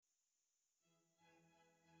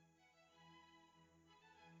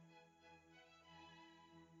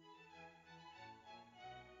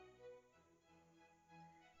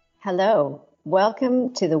Hello,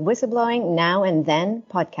 welcome to the Whistleblowing Now and Then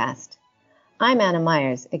podcast. I'm Anna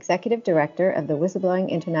Myers, Executive Director of the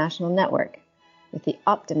Whistleblowing International Network, with the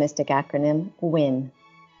optimistic acronym WIN.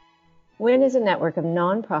 WIN is a network of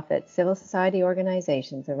non-profit civil society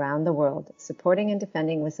organizations around the world supporting and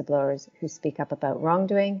defending whistleblowers who speak up about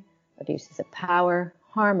wrongdoing, abuses of power,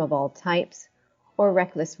 harm of all types, or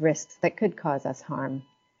reckless risks that could cause us harm.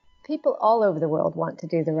 People all over the world want to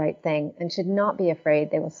do the right thing and should not be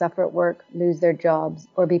afraid they will suffer at work, lose their jobs,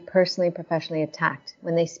 or be personally and professionally attacked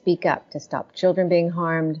when they speak up to stop children being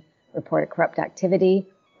harmed, report a corrupt activity,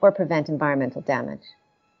 or prevent environmental damage.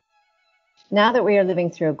 Now that we are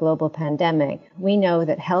living through a global pandemic, we know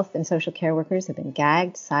that health and social care workers have been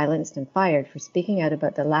gagged, silenced, and fired for speaking out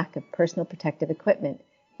about the lack of personal protective equipment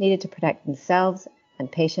needed to protect themselves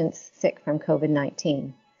and patients sick from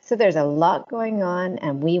COVID-19. So there's a lot going on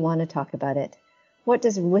and we want to talk about it. What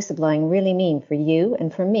does whistleblowing really mean for you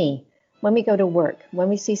and for me when we go to work, when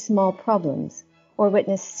we see small problems or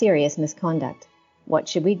witness serious misconduct? What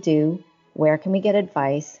should we do? Where can we get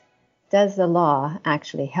advice? Does the law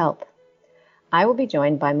actually help? I will be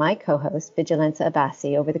joined by my co-host Vigilenza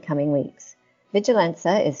Abbasi over the coming weeks.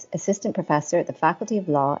 Vigilenza is Assistant Professor at the Faculty of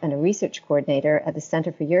Law and a Research Coordinator at the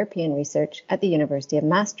Center for European Research at the University of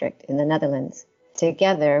Maastricht in the Netherlands.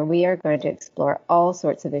 Together, we are going to explore all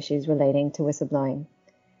sorts of issues relating to whistleblowing.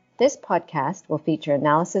 This podcast will feature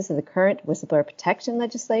analysis of the current whistleblower protection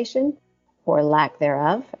legislation, or lack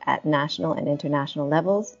thereof, at national and international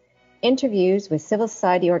levels, interviews with civil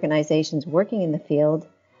society organizations working in the field,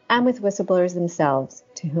 and with whistleblowers themselves,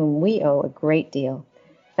 to whom we owe a great deal.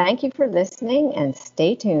 Thank you for listening, and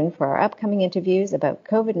stay tuned for our upcoming interviews about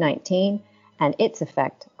COVID-19 and its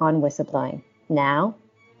effect on whistleblowing, now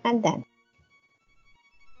and then.